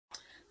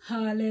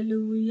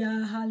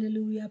Hallelujah,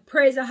 hallelujah.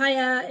 Praise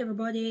AHAYAH,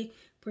 everybody.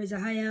 Praise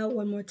AHAYAH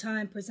one more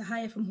time. Praise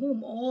AHAYAH, from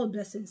whom all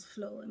blessings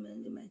flow.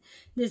 Amen, amen.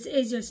 This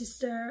is your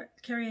sister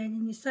Kerry-Ann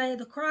in YESHAYAH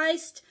the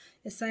Christ,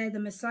 YESHAYAH the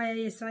Messiah,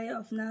 YESHAYAH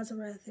of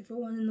Nazareth. If you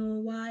want to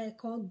know why I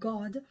call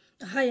God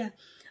AHAYAH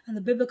and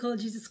the biblical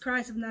Jesus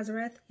Christ of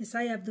Nazareth,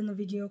 YESHAYAH, I've done a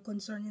video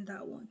concerning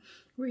that one.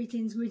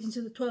 Greetings, greetings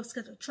to the 12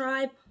 scattered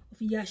tribe of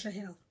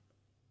YESHAYAH.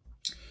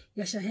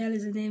 YESHAYAH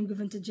is the name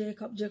given to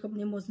Jacob. Jacob's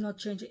name was not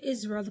changed to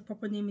Israel. The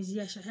proper name is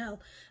YESHAYAH.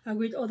 I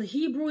greet all the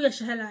Hebrew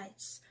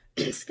YESHAYAHites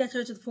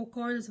scattered to the four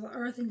corners of the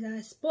earth in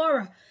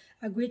diaspora.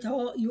 I greet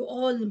you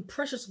all in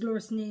precious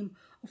glorious name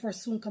of our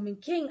soon coming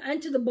King,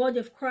 and to the body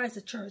of Christ,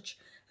 the church.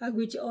 I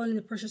greet you all in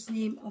the precious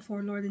name of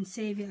our Lord and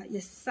Savior,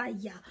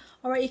 YESHAYAH.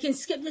 Alright, you can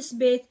skip this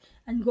bit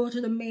and go to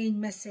the main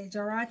message.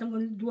 Alright, I'm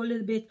going to do a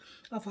little bit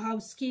of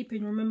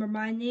housekeeping. Remember,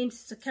 my name is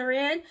Sister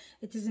Kerry-Ann.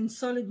 It is in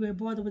solid gray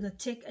border with a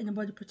tick.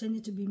 Anybody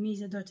pretending to be me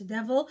is a dirty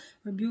devil.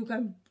 Rebuke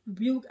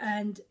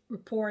and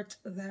report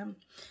them.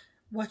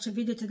 Watch the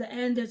video to the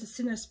end. There's a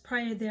sinner's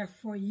prayer there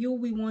for you.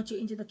 We want you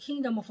into the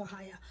kingdom of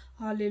AHAYAH.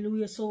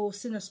 Hallelujah. So,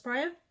 sinner's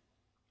prayer.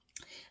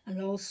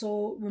 And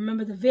also,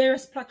 remember the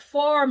various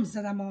platforms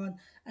that I'm on.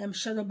 I am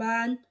shadow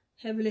banned,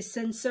 heavily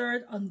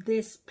censored on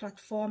this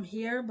platform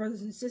here,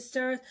 brothers and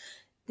sisters.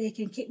 They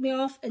can kick me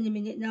off any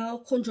minute now,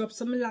 conjure up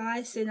some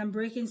lies, saying I'm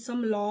breaking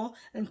some law,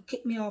 and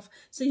kick me off.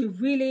 So you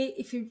really,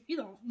 if you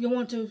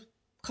want to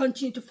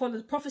continue to follow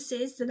the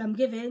prophecies that I'm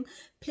giving,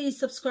 please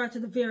subscribe to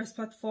the various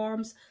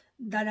platforms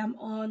that I'm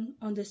on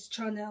this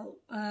channel,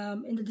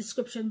 in the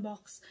description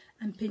box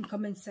and pinned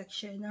comment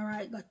section. All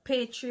right, got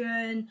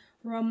Patreon,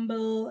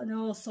 Rumble, and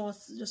all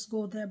sorts. Just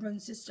go there, brothers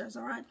and sisters.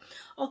 All right,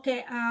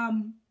 okay.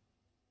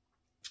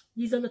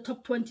 These are the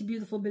top 20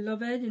 beautiful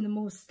beloved in the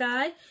Most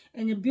High,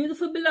 and the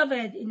beautiful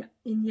beloved in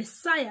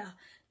YESHAYAH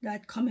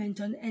that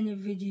comment on any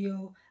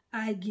video.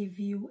 I give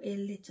you a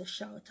little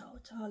shout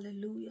out.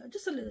 Hallelujah,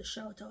 just a little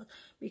shout out,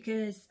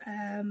 because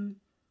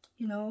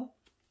you know,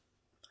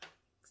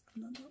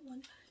 not that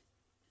one.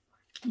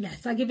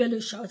 Yes, I'll give you a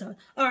little shout out.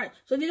 Alright,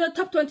 so these are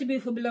top 20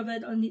 beautiful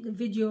beloved on the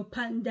video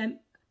Plandemic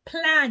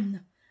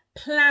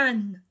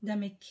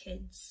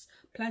kids,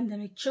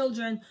 Plandemic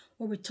children,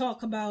 where we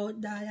talk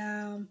about that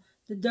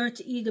the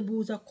dirty evil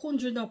bulls are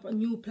conjuring up a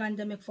new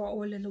pandemic for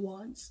our little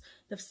ones.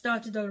 They've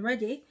started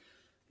already,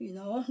 you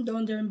know,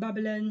 down there in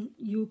Babylon,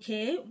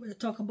 UK. We'll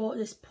talk about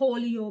this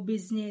polio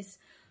business.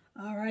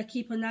 Alright,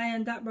 keep an eye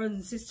on that, brothers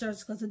and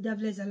sisters, because the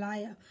devil is a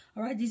liar.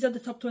 Alright, these are the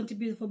top 20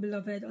 beautiful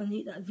beloved on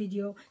that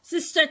video.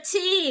 Sister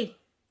T,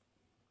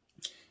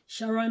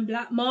 Sharon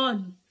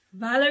Blackmon,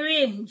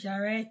 Valerie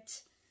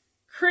Jarrett,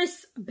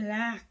 Chris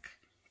Black,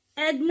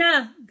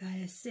 Edna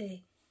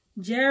Gayase,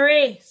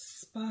 Jerry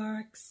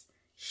Sparks,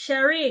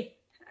 Sherry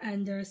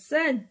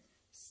Anderson,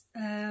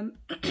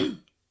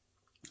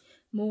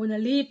 Mona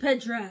Lee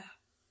Pedra,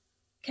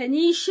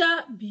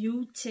 Kenisha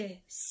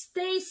Beauty,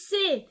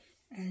 Stacy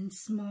and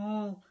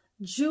Small,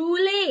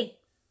 Julie,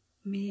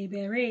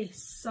 Mayberry,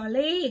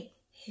 Solly,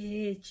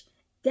 H,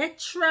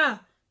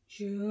 Detra,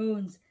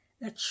 Jones,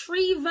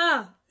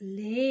 Latriva,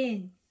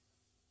 Lane,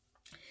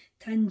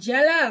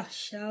 Tangela,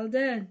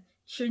 Sheldon,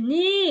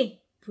 Trini,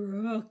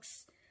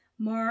 Brooks,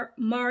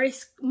 Marie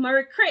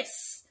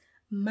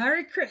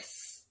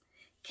Chris,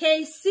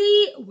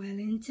 Casey,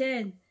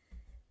 Wellington,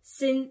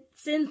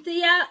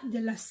 Cynthia de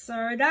la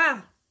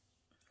Cerda,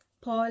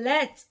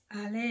 Paulette,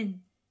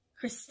 Allen,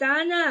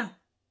 Christina,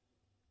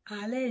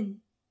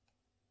 Allen,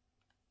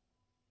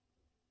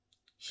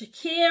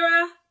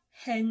 Shakira,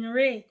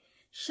 Henry,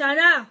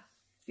 Shanna,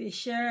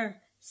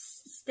 Fisher,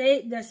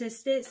 Stacy,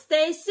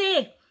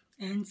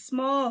 and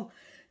Small,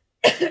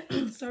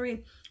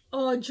 sorry,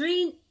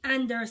 Audrey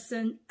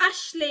Anderson,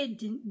 Ashley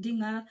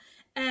Dinger,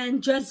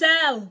 and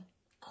Giselle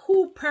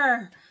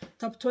Cooper.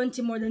 Top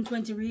 20, more than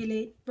 20,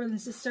 really, brothers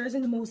and sisters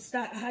in the Most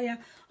High.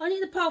 I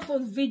need a powerful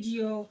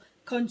video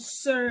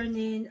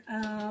concerning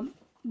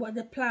what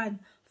the plan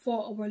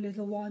for our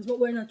little ones, but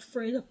we're not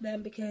afraid of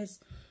them, because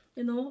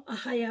you know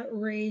AHAYAH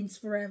reigns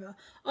forever.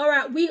 All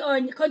right, we are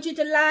continue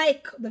to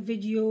like the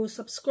video,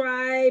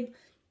 subscribe,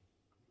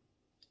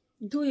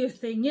 do your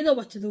thing. You know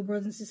what to do,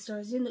 brothers and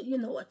sisters. You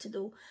know what to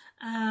do.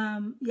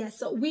 Yeah,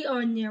 so we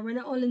are near. We're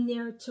not only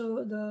near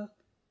to the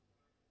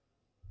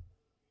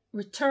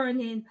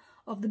returning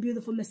of the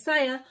beautiful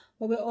Messiah,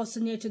 but we're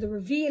also near to the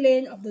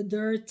revealing of the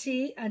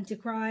dirty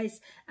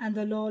Antichrist and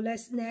the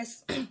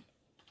lawlessness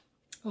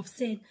of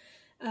sin.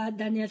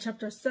 Daniel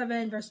chapter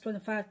 7 verse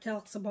 25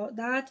 talks about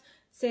that.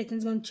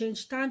 Satan's going to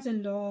change times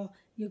and law.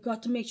 You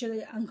got to make sure that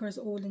your anchor is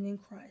holding in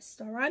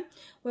Christ. All right,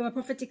 we have a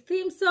prophetic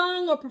theme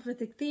song. Our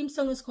prophetic theme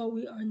song is called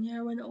We Are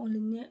Near When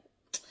Only Near.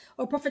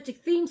 Our prophetic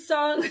theme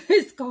song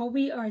is called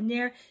We Are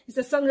Near. It's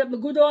a song that my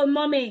good old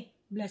mommy,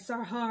 bless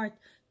her heart,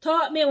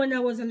 taught me when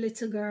I was a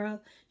little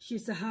girl. She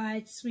used to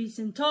hide sweets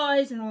and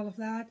toys and all of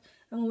that.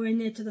 And when we were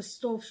near to the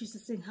stove, she used to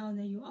sing How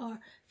Near You Are.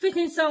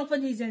 Fitting song for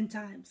these end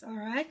times, all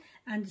right?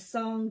 And the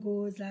song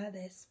goes like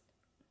this.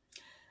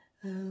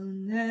 How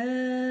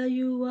near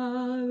you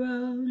are,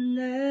 how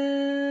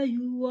near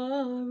you are,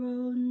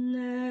 how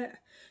near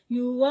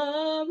You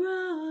are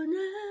honor,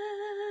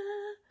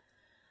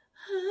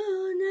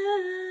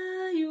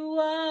 honor, you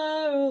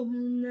are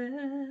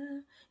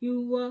honor,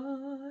 you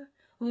are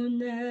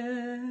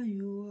honor,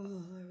 you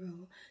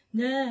are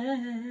honor.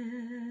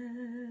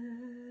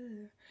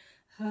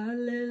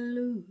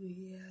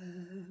 Hallelujah.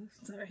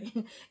 Sorry.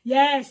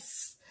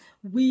 Yes,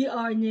 we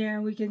are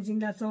near. We can sing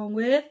that song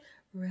with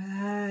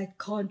right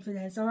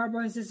confidence. All right,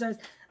 brothers and sisters,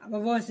 my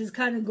voice is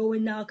kind of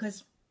going now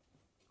because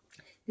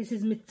this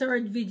is my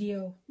 3rd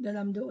video that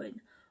I'm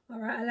doing. All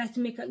right, I like to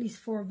make at least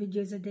 4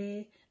 videos a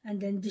day and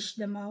then dish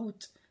them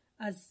out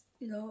as,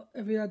 you know,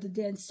 every other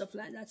day and stuff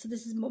like that. So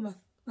this is my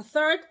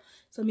 3rd,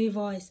 so my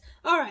voice.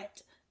 All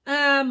right.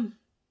 I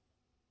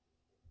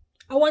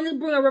want to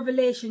bring a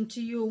revelation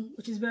to you,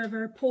 which is very,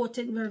 very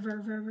potent, very,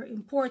 very, very, very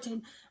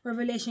important.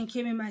 Revelation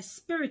came in my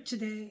spirit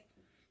today.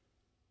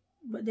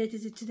 What date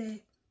is it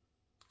today?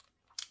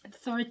 The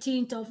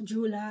 13th of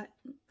July.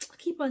 I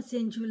keep on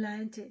saying July,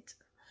 isn't it?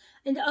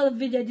 In the other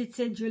video, I did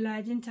say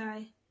July, didn't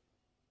I?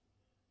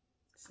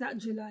 It's not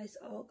July, it's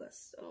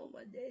August. Oh,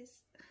 my days.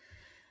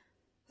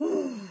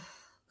 Oh,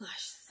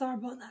 gosh, sorry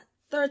about that.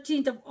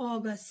 13th of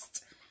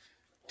August,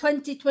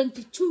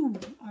 2022.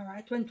 All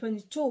right,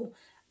 2022.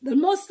 The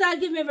Most High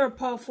gave me a very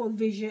powerful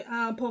vision,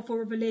 powerful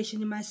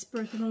revelation in my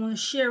spirit, and I want to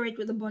share it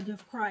with the body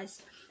of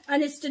Christ.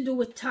 And it's to do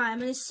with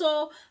time. And it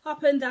so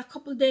happened that a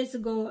couple of days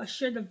ago, I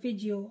shared a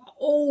video, an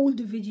old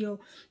video.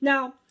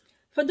 Now,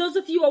 for those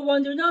of you who are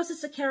wondering, oh,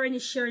 Sister Kerry-Ann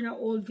is sharing an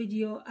old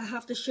video, I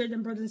have to share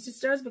them, brothers and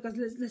sisters, because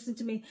listen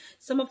to me,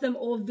 some of them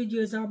old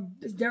videos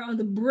they're on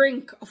the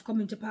brink of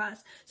coming to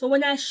pass. So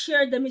when I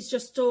share them, it's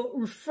just to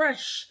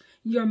refresh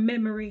your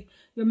memory,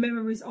 your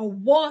memories, or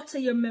water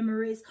your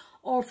memories.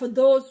 Or for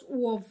those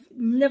who have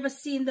never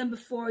seen them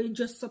before, you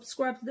just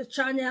subscribe to the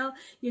channel.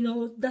 You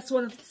know, that's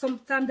one of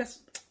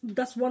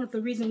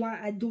the reasons why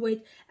I do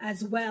it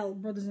as well,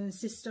 brothers and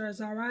sisters.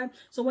 All right.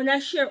 So when I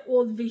share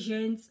old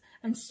visions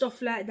and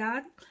stuff like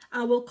that,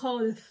 I will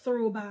call it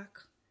throwback.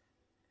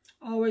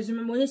 Always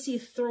remember, when you see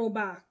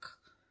throwback,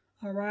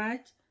 all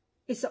right,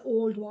 it's an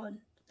old one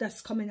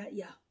that's coming at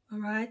you. All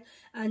right.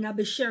 And I'll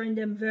be sharing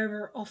them very,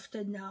 very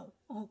often now.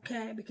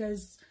 Okay.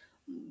 Because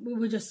we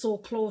were just so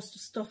close to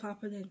stuff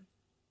happening.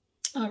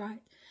 All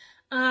right.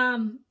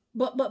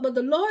 But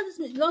the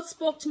Lord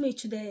spoke to me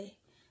today,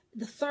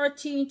 the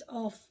 13th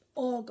of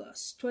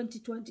August,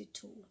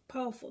 2022.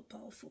 Powerful,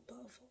 powerful,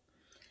 powerful.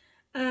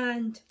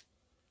 And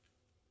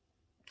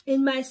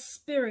in my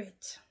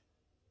spirit,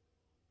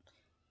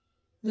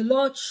 the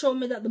Lord showed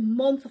me that the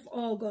month of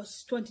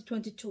August,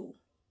 2022,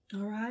 all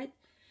right,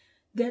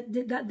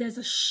 that there's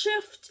a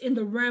shift in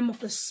the realm of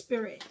the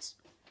spirit.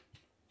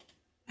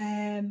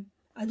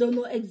 I don't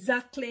know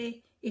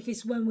exactly if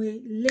it's when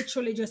we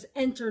literally just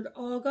entered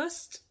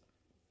August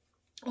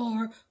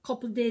or a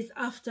couple of days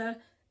after.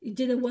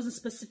 It wasn't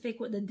specific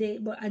with the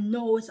date, but I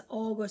know it's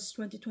August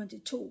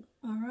 2022.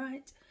 All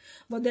right.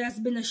 But there has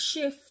been a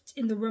shift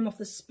in the realm of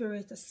the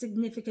spirit, a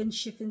significant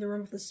shift in the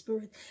realm of the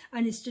spirit,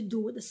 and it's to do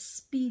with the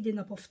speeding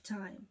up of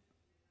time.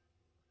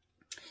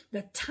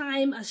 The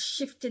time has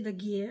shifted a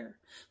gear.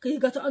 Because you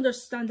got to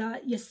understand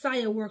that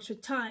YESHAYAH works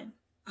with time.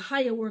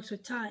 AHAYAH works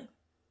with time.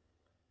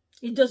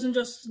 It doesn't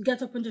just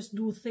get up and just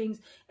do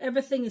things.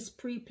 Everything is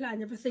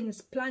pre-planned. Everything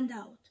is planned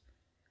out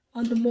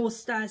on the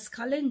Most High's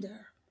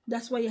calendar.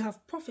 That's why you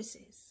have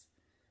prophecies.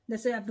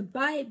 That's why you have the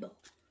Bible.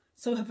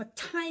 So we have a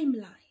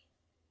timeline.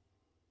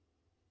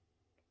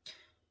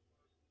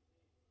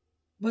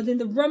 But in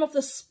the realm of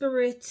the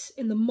spirit,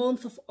 in the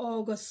month of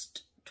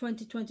August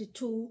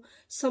 2022,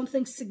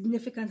 something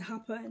significant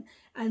happened.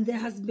 And there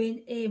has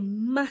been a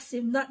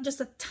massive, not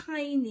just a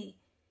tiny,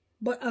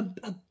 but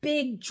a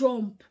big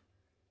jump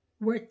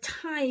where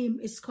time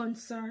is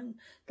concerned,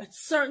 that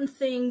certain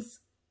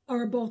things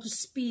are about to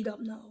speed up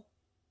now.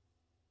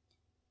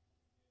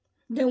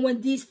 Then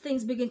when these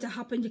things begin to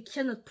happen, you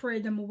cannot pray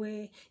them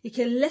away. You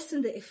can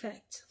lessen the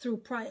effect through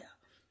prayer.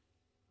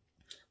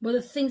 But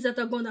the things that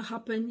are going to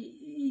happen,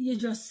 you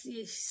just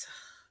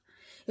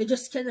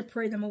cannot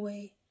pray them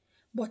away.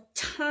 But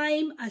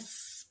time has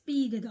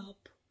speeded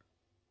up.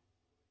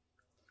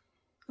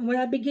 And when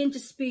I begin to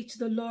speak to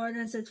the Lord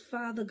and said,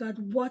 Father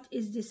God, what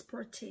is this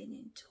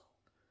pertaining to?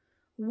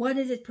 What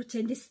is it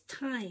pertaining? This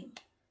time.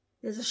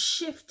 There's a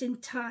shift in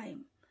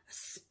time. A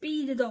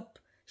speeded up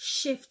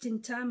shift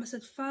in time. I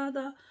said,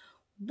 Father,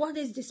 what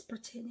is this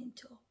pertaining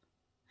to?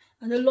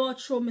 And the Lord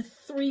showed me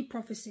 3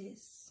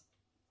 prophecies.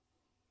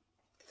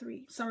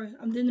 3. Sorry,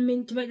 I didn't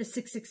mean to make the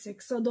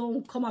 666. So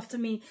don't come after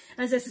me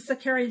and say, Sister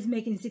Kerry is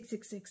making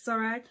 666. All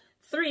right?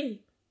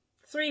 3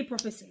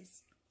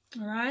 prophecies.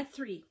 All right?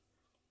 3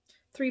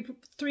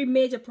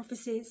 major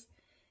prophecies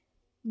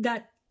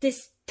that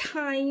this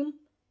time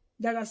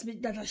that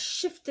has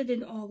shifted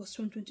in August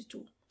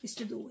 2022 is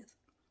to do with.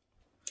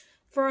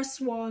 First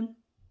one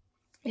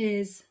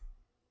is,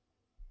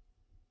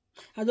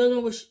 I don't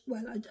know which,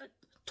 well,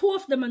 2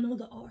 of them I know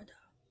the order.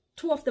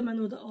 2 of them I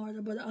know the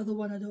order, but the other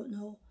one I don't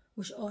know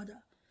which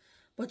order.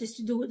 But it's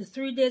to do with the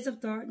 3 days of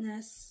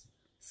darkness,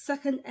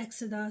 second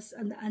Exodus,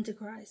 and the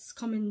Antichrist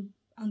coming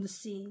on the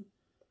scene.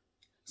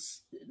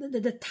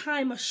 The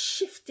time has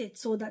shifted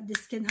so that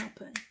this can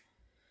happen.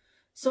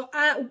 So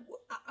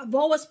I've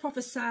always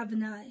prophesied,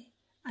 and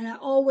I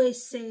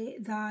always say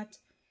that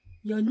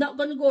you're not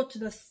going to go to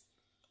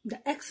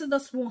the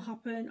Exodus won't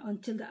happen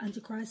until the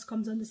Antichrist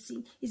comes on the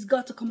scene. He's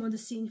got to come on the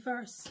scene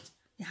first.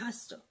 It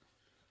has to.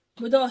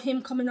 Without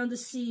him coming on the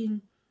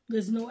scene,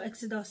 there's no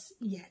Exodus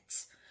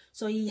yet.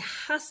 So he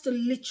has to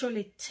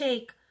literally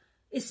take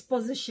his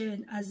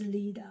position as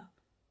leader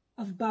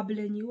of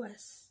Babylon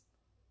US.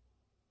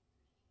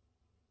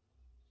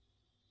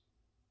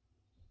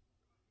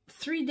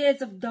 3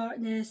 days of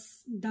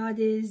darkness, that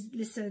is,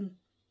 listen,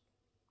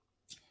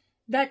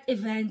 that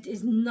event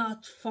is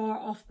not far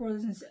off,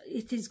 brothers and sisters.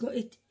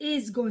 It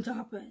is going to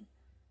happen.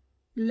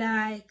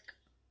 Like,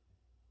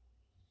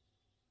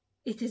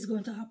 it is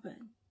going to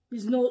happen.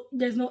 There's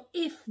no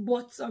if,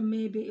 buts, or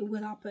maybe it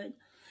will happen.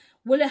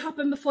 Will it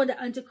happen before the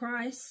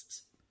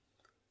Antichrist?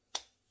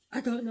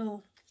 I don't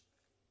know.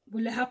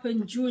 Will it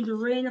happen during the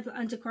reign of the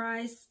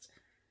Antichrist?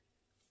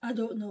 I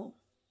don't know.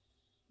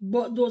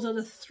 But those are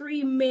the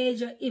 3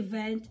 major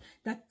events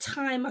that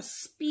time has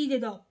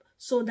speeded up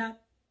so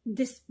that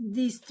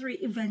these 3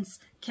 events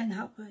can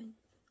happen.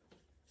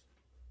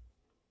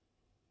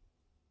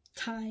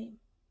 Time.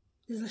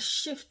 There's a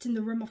shift in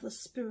the realm of the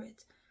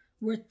spirit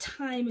where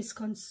time is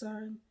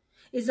concerned.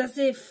 It's as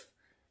if,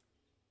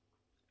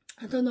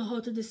 I don't know how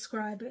to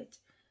describe it,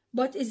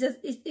 but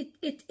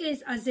it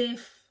is as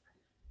if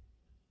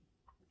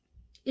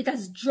it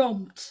has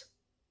jumped.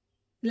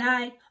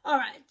 Like, all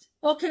right,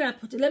 how can I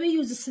put it? Let me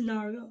use a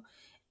scenario.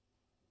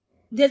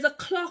 There's a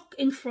clock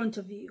in front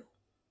of you,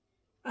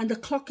 and the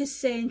clock is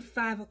saying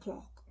 5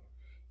 o'clock.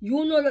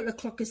 You know that the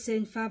clock is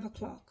saying 5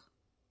 o'clock.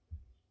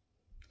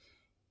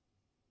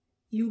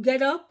 You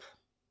get up,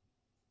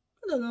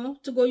 I don't know,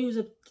 to go use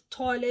a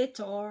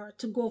toilet or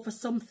to go for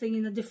something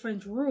in a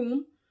different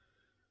room.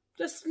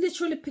 Just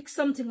literally pick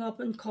something up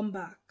and come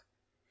back.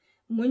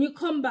 And when you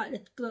come back,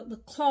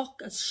 the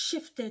clock has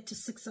shifted to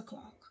 6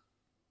 o'clock.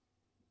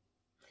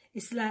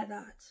 It's like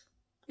that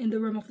in the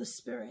realm of the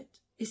spirit.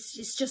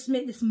 It's just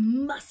made this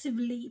massive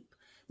leap.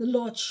 The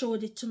Lord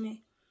showed it to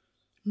me.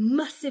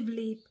 Massive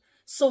leap.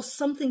 So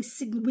something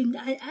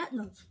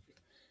significant,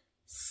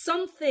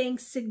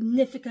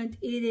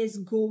 it is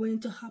going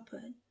to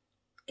happen.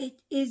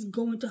 It is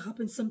going to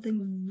happen.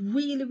 Something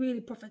really,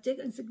 really prophetic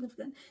and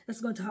significant that's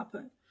going to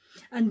happen.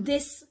 And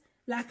this,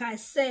 like I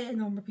say,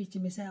 and I'm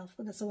repeating myself,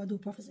 but that's how I do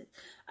prophecy.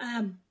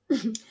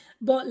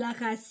 But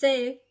like I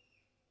say,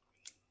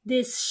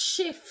 this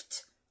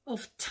shift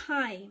of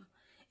time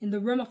in the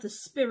realm of the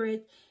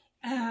spirit,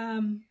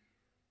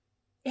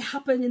 it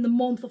happened in the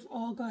month of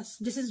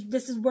August. This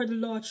is where the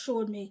Lord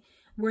showed me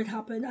where it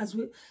happened. As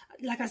we,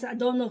 like I said, I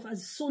don't know if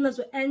as soon as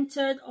we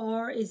entered,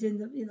 or is in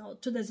the, you know,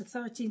 today's the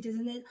 13th,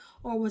 isn't it?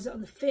 Or was it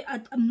on the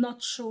 5th? I'm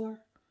not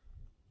sure.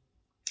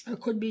 It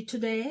could be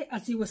today,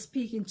 as he was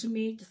speaking to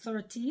me, the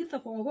 13th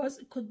of August.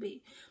 It could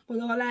be.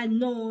 But all I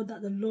know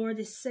that the Lord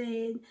is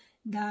saying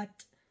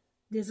that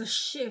there's a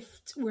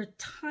shift where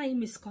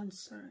time is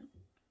concerned.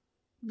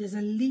 There's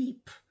a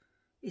leap.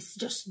 It's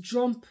just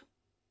jump,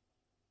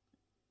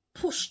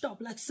 pushed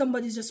up, like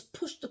somebody's just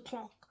pushed the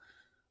clock.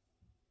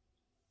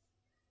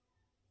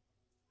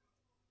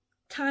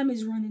 Time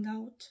is running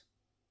out.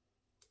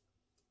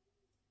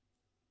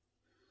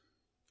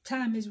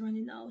 Time is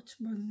running out,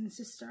 brothers and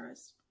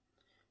sisters.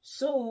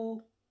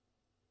 So,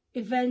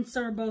 events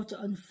are about to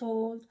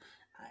unfold.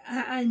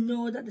 I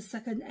know that the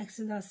second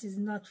Exodus is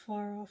not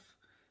far off.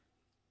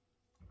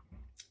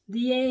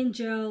 The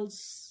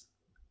angels,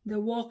 they're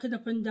walking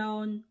up and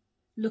down,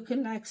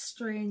 looking like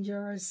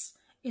strangers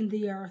in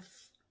the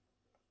earth.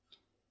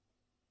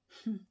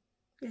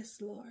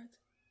 Yes, Lord.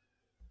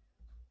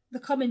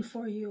 They're coming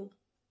for you.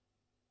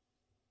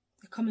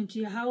 They're coming to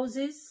your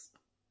houses,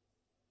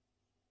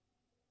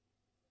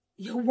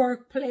 your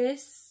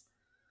workplace,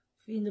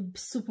 in the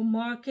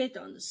supermarket,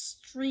 on the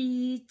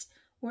street,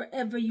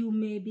 wherever you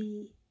may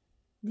be.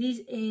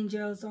 These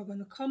angels are going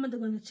to come and they're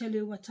going to tell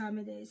you what time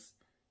it is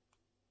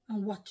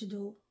and what to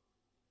do.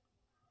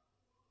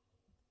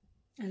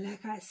 And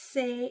like I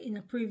say in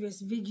the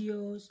previous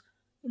videos,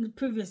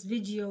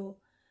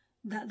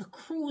 that the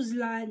cruise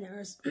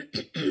liners,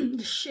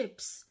 the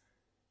ships,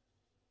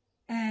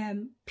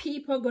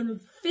 people are going to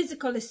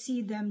physically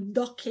see them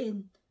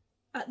docking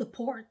at the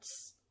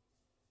ports.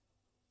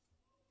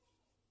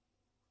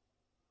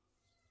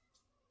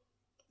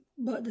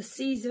 But the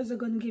Caesars are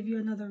going to give you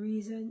another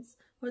reasons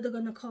where they're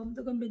going to come.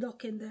 They're going to be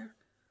docking there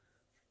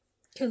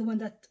till when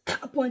that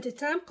appointed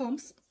time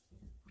comes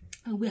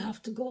and we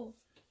have to go.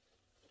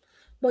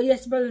 But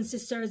yes, brothers and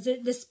sisters,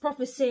 this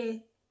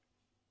prophecy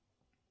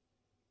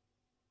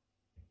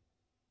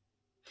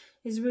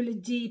is really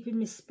deep in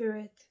my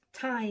spirit.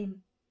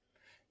 Time.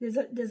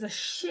 There's a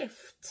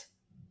shift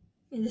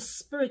in the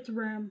spirit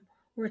realm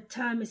where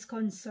time is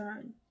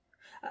concerned.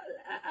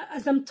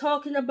 As I'm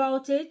talking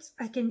about it,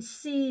 I can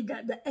see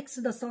that the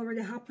Exodus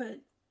already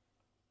happened.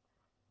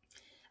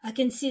 I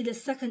can see the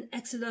second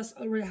Exodus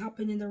already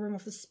happened in the realm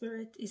of the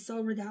spirit. It's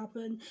already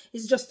happened.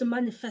 It's just to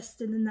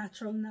manifest in the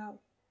natural now.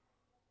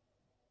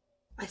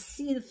 I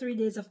see the 3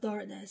 days of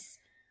darkness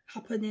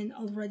happening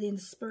already in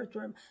the spirit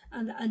realm,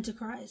 and the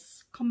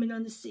Antichrist coming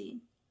on the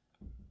scene.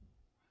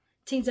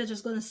 Things are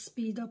just going to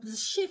speed up. There's a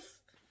shift.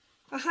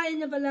 AHAYAH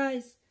never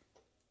lies.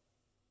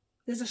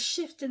 There's a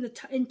shift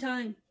in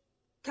time.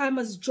 Time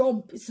has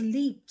jumped. It's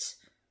leaped.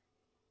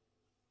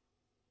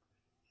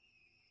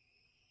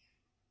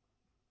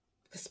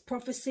 Because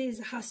prophecies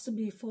has to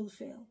be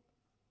fulfilled.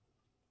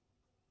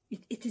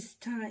 It is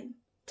time.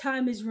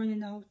 Time is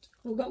running out.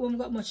 We've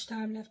got much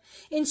time left.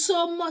 In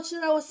so much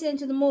that I was saying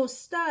to the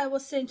Most High, I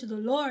was saying to the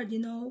Lord, you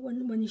know,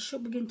 when He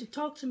should begin to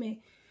talk to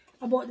me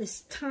about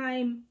this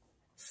time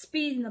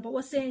speeding up. I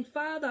was saying,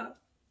 Father,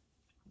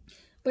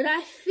 but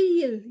I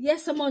feel,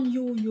 yes, I'm on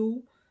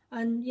you,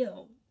 and, you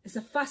know, it's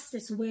the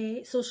fastest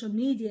way, social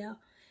media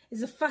is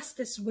the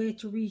fastest way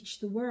to reach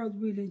the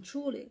world, really and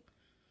truly.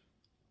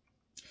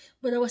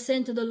 But I was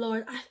saying to the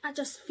Lord, I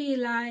just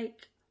feel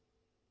like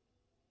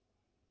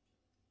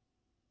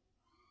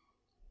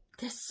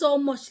there's so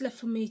much left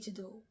for me to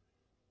do.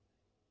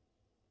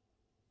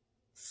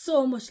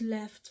 So much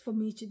left for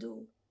me to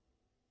do.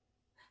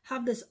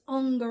 Have this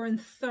hunger and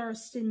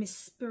thirst in my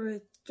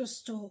spirit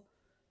just to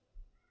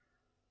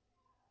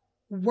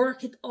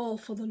work it all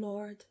for the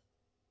Lord.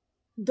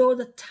 Though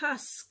the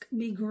task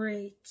be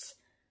great,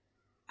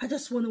 I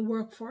just want to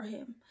work for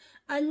Him.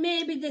 And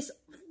maybe this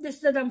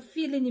that I'm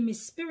feeling in my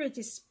spirit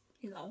is,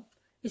 you know,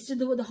 is to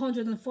do with the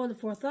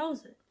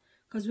 144,000.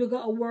 Because we've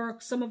got to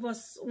work. Some of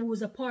us who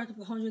was a part of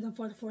the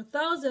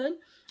 144,000,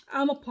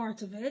 I'm a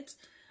part of it.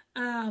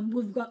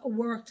 We've got a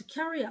work to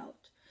carry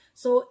out.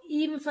 So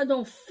even if I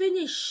don't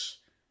finish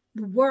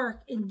the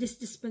work in this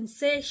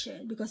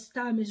dispensation, because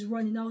time is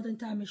running out and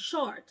time is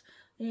short,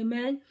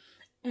 amen.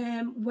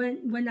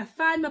 When I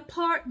find my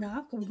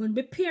partner, we're going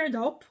to be paired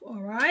up,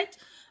 all right,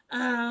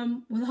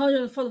 with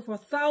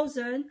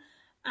 144,000,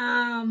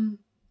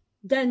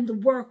 then the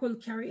work will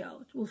carry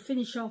out. We'll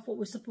finish off what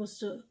we're supposed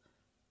to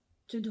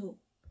do.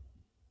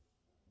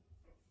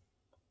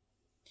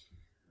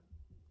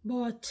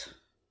 But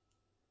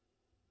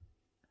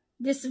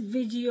this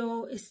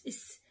video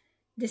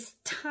this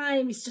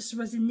time is just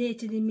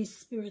resonating in my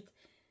spirit.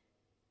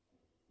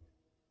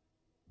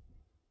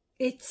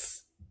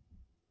 It's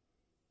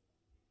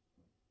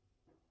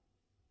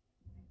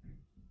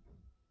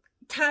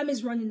time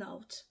is running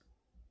out.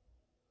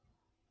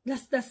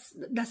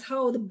 That's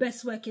how the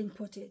best way I can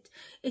put it.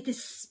 It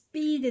is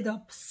speeded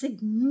up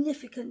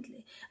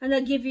significantly. And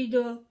I give you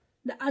the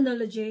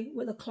analogy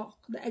with the clock,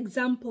 the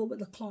example with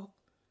the clock.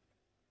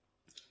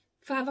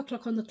 5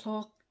 o'clock on the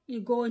clock,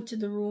 you go into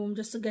the room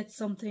just to get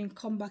something,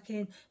 come back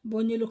in. But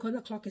when you look on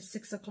the clock, it's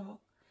 6 o'clock.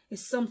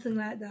 It's something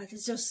like that.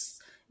 It's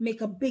just make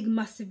a big,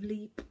 massive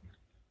leap.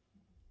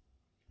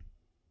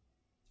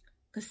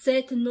 Because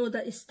Satan knows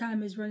that his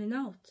time is running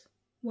out.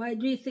 Why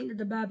do you think that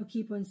the Bible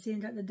keeps on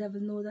saying that the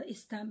devil knows that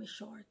his time is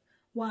short?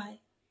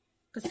 Why?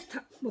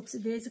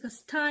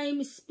 Because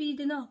time is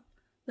speeding up.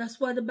 That's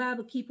why the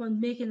Bible keeps on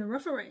making a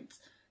reference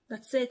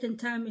that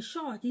Satan's time is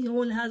short. He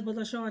only has but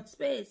a short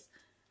space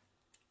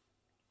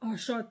or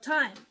short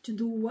time to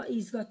do what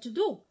he's got to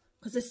do.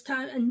 Because it's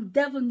time, and the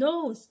devil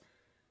knows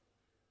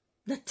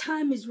that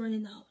time is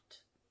running out.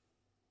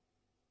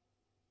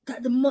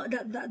 That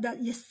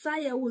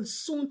YESHAYAH will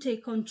soon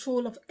take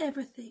control of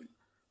everything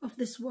of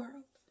this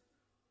world.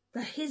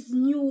 That his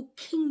new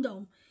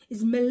kingdom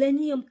is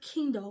millennium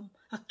kingdom,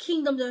 a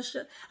kingdom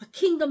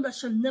that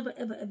shall never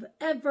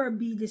ever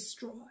be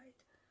destroyed,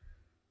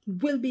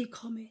 will be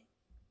coming.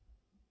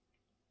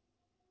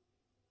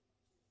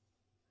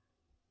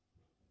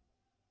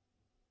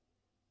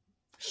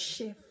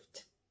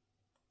 Shift.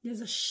 There's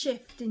a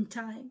shift in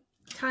time.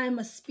 Time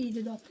has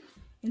speeded up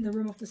in the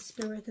realm of the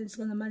spirit, and it's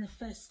going to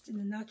manifest in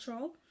the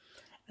natural.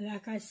 And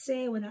like I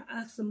say, when I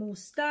asked the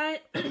Most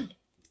High,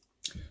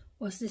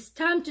 what's this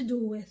time to do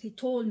with? He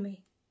told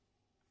me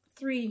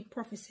 3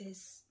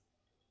 prophecies.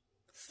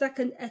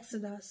 2nd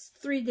Exodus,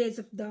 3 days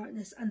of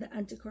darkness, and the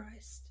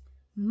Antichrist.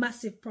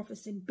 Massive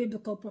prophecy,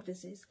 biblical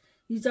prophecies.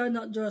 These are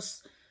not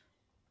just,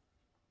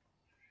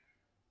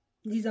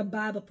 these are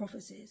Bible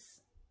prophecies.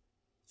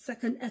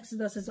 2nd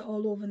Exodus is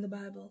all over in the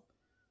Bible.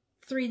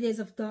 3 days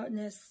of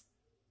darkness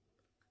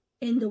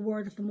in the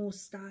word of the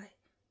Most High.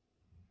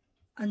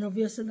 And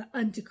obviously the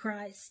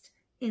Antichrist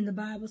in the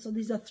Bible. So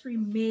these are 3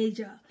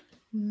 major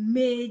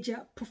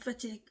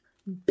prophetic,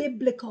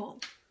 biblical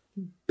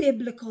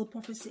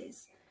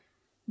prophecies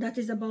that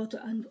is about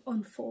to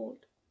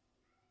unfold.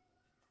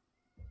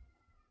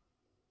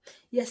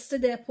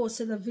 Yesterday I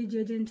posted a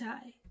video, didn't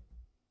I?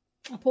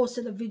 I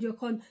posted a video.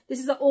 This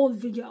is an old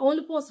video. I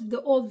only posted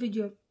the old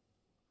video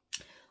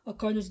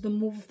according to the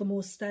move of the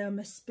Most High on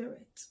my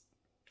spirit.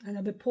 And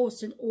I'll be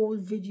posting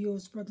old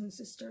videos, brothers and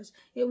sisters.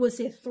 It will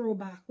say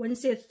throwback. When it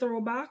says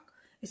throwback,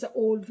 it's an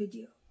old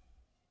video.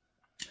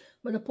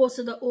 But I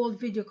posted an old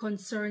video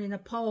concerning a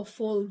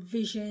powerful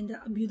vision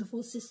that a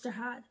beautiful sister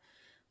had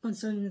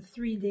concerning the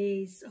 3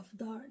 days of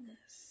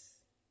darkness.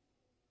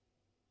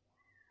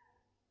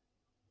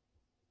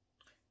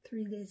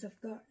 3 days of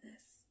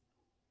darkness.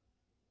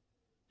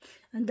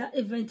 And that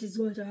event is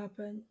going to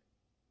happen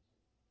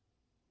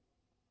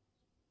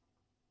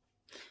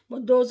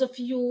But those of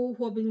you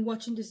who have been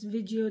watching this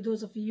video,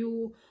 those of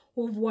you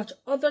who have watched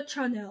other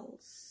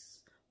channels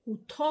who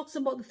talks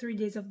about the 3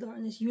 days of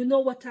darkness, you know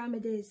what time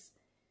it is.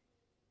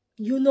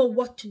 You know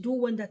what to do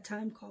when that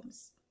time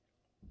comes.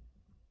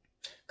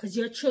 Because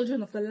you're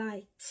children of the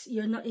light.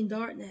 You're not in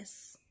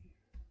darkness.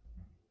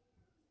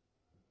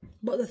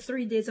 But the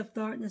 3 days of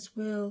darkness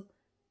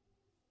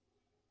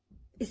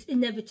it's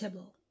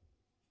inevitable.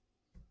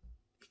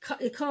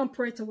 You can't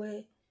pray it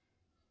away.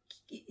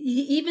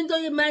 Even though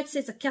you might say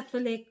it's a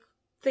Catholic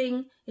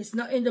thing, it's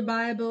not in the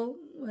Bible,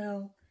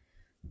 well,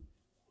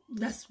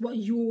 that's what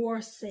you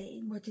are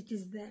saying, but it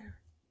is there.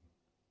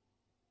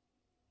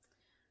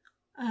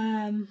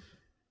 And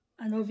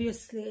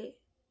obviously,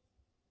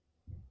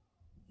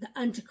 the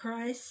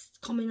Antichrist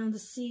coming on the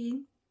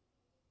scene.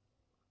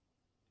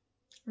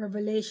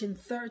 Revelation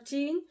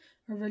 13,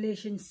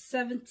 Revelation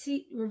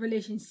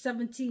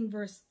 17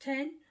 verse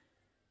 10,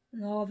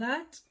 and all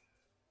that.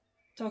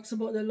 Talks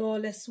about the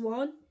lawless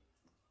one.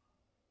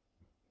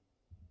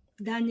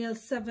 Daniel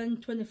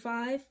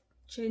 7:25,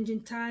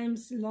 changing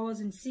times,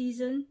 laws, and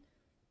season.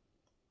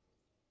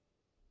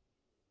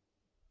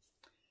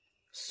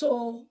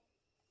 So,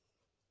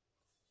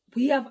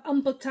 we have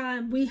ample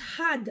time. We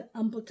had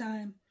ample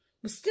time.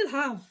 We still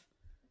have.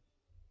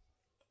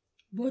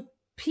 But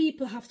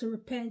people have to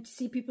repent.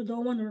 See, people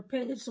don't want to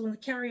repent. They just want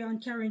to carry on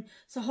carrying.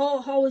 So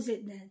how is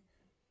it then?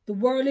 The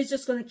world is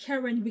just going to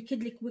carry on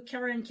wickedly. We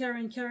carry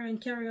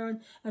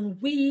on.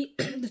 And we,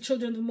 the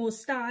children of the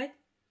Most High,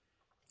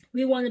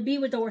 we want to be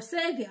with our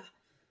Savior.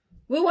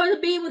 We want to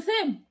be with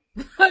Him.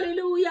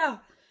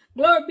 Hallelujah.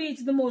 Glory be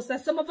to the Most High.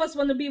 Some of us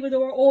want to be with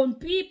our own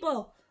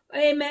people.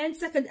 Amen.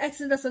 Second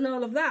Exodus and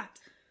all of that.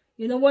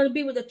 You know, want to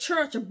be with the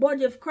church, a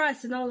body of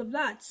Christ and all of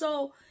that.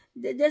 So,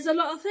 there's a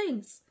lot of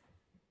things.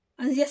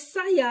 And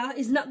YESHAYAH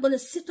is not going to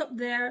sit up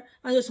there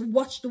and just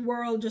watch the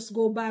world just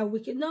go by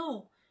wicked.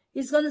 No.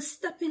 He's going to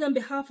step in on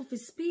behalf of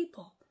His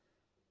people.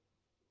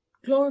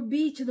 Glory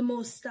be to the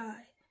Most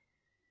High.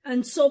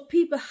 And so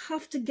people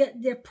have to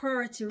get their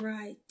priority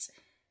right.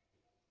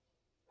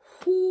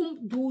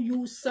 Whom do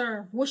you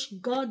serve?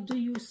 Which God do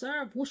you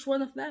serve? Which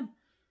one of them?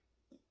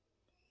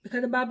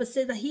 Because the Bible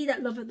says that he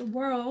that loveth the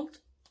world,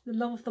 the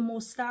love of the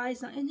Most High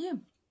is not in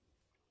him.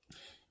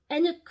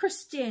 Any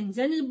Christians,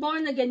 any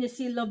born again, you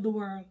see, love the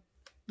world.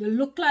 They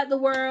look like the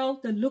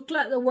world. They look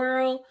like the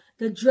world.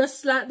 They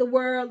dress like the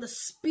world. They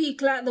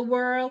speak like the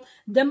world.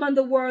 Them and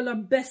the world are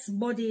best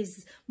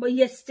buddies. But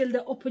yet still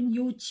they're up on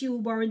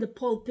YouTube or in the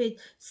pulpit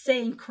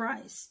saying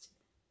Christ.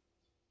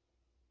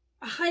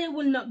 AHAYAH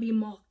will not be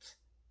mocked.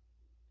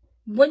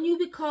 When you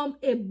become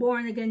a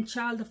born again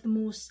child of the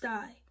Most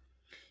High,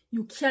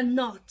 you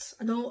cannot,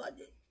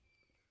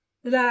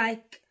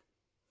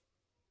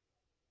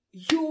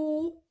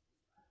 you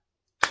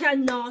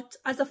cannot,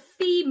 as a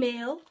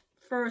female,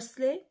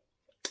 firstly,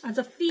 as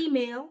a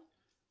female,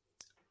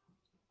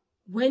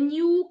 when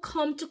you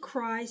come to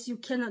Christ, you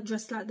cannot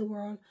dress like the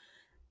world.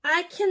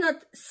 I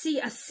cannot see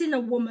a sinner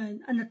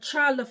woman and a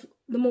child of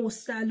the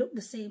Most High look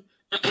the same.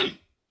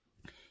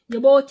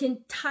 You're both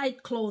in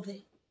tight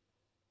clothing.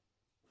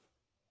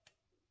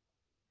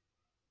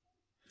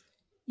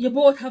 You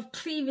both have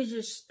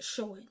cleavages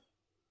showing.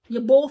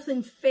 You're both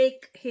in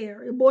fake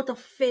hair. You both have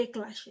fake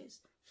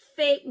lashes,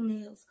 fake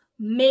nails,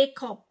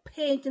 makeup,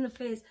 paint in the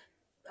face,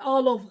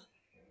 all over.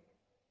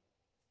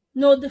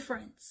 No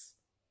difference.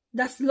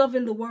 That's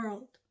loving the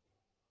world.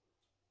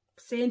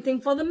 Same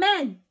thing for the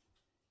men.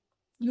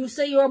 You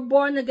say you're a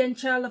born again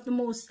child of the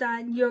Most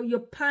High. Your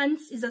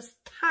pants is as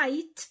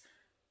tight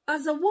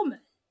as a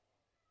woman.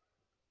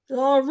 They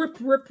all rip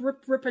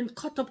and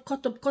cut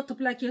up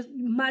like you're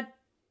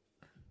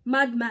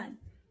madman.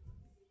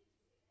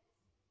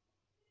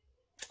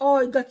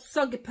 Or you got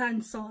soggy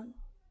pants on,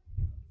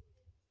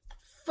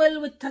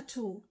 filled with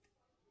tattoo.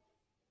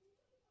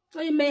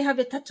 Or you may have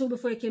a tattoo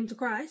before you came to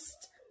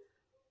Christ,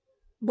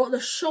 but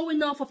the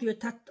showing off of your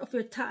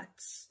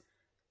tats,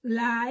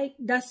 like,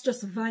 that's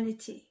just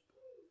vanity.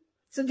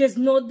 So there's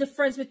no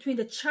difference between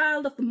the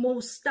child of the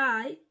Most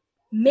High,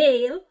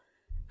 male,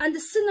 and the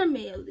sinner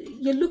male.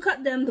 You look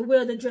at them, the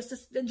way they're just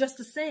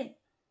the same.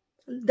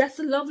 That's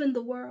love in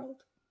the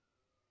world.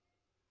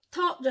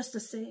 Talk just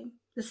the same.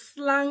 The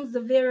slangs,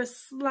 the various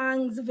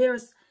slangs,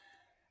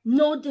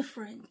 no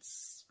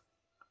difference.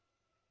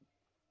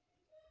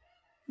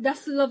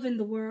 That's love in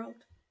the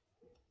world.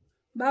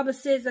 Bible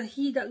says that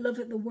he that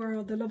loveth the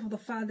world, the love of the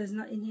Father is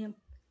not in him.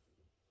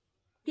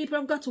 People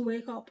have got to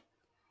wake up.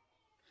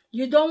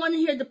 You don't want to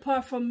hear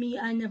depart from me,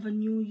 I never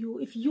knew you.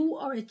 If you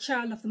are a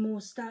child of the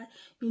Most High,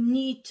 you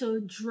need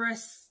to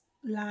dress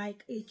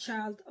like a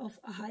child of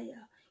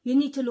AHAYAH. You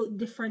need to look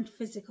different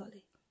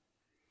physically.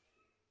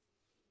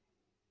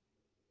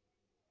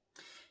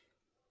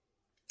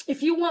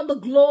 If you want the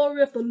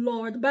glory of the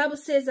Lord, the Bible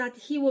says that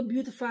he will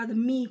beautify the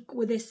meek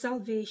with his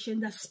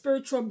salvation. That's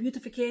spiritual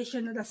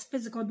beautification and that's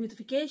physical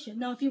beautification.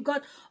 Now, if you've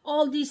got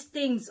all these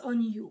things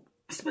on you,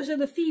 especially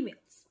the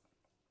females,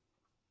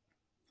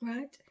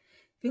 right?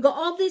 If you got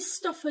all this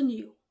stuff on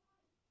you,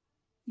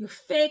 your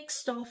fake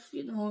stuff,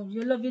 you know,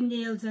 you love your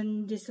nails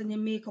and this and your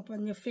makeup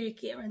and your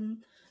fake hair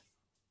and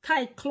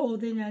tight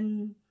clothing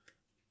and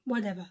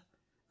whatever.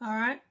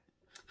 Alright?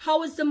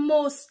 How is the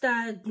Most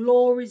High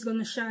glory is going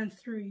to shine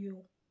through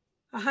you?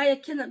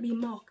 AHAYAH cannot be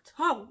mocked.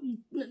 How?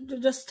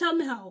 Just tell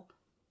me how.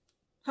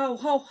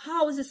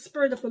 How is the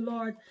Spirit of the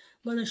Lord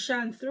going to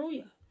shine through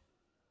you?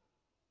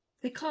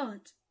 It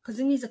can't. Because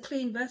it needs a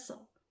clean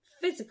vessel.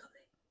 Physically.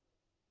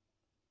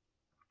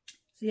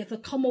 So you have to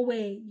come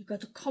away. You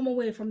got to come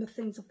away from the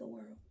things of the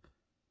world.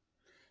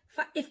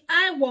 If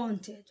I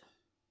wanted,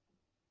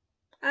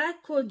 I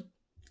could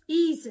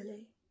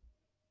easily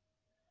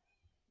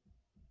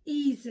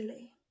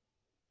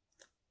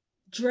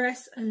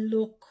dress and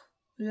look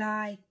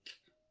like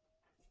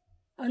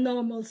a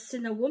normal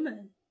sinner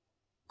woman.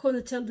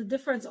 Couldn't tell the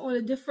difference.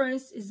 Only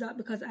difference is that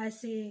because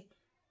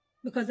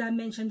I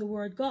mentioned the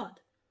word God.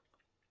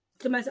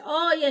 So you might say,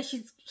 oh yeah,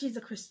 she's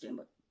a Christian,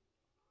 but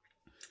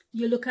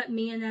you look at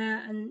me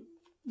and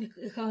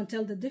you can't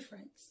tell the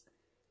difference.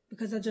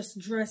 Because I just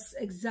dress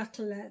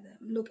exactly like them.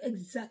 Look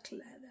exactly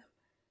like them.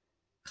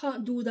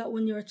 Can't do that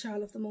when you're a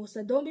child of the Most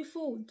High. Don't be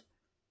fooled.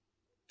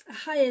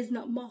 AHAYAH is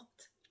not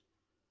mocked.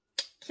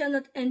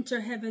 Cannot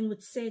enter heaven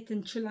with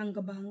Satan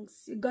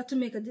chilangabangs. You got to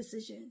make a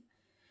decision.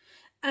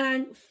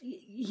 And,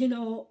 you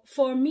know,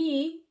 for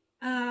me,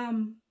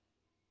 when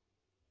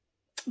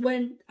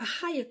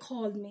AHAYAH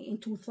called me in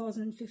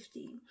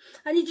 2015,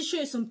 I need to show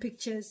you some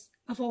pictures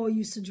of how I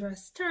used to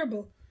dress.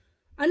 Terrible.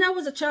 And I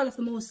was a child of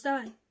the Most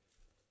High.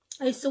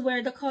 I used to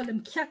wear, they call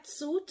them cat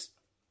suit.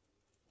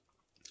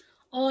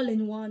 All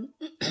in one.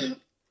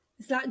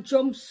 It's like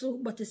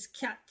jumpsuit, but it's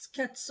cat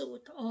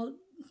suit. All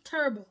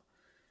terrible.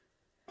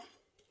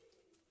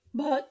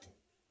 But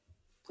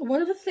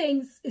one of the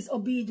things is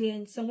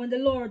obedience. And when the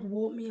Lord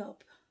woke me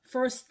up,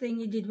 first thing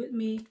he did with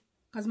me,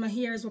 because my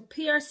hairs were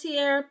pierced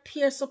here,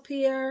 pierced up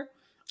here,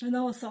 and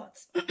all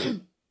sorts.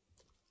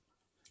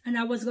 And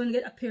I was going to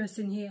get a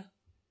piercing here.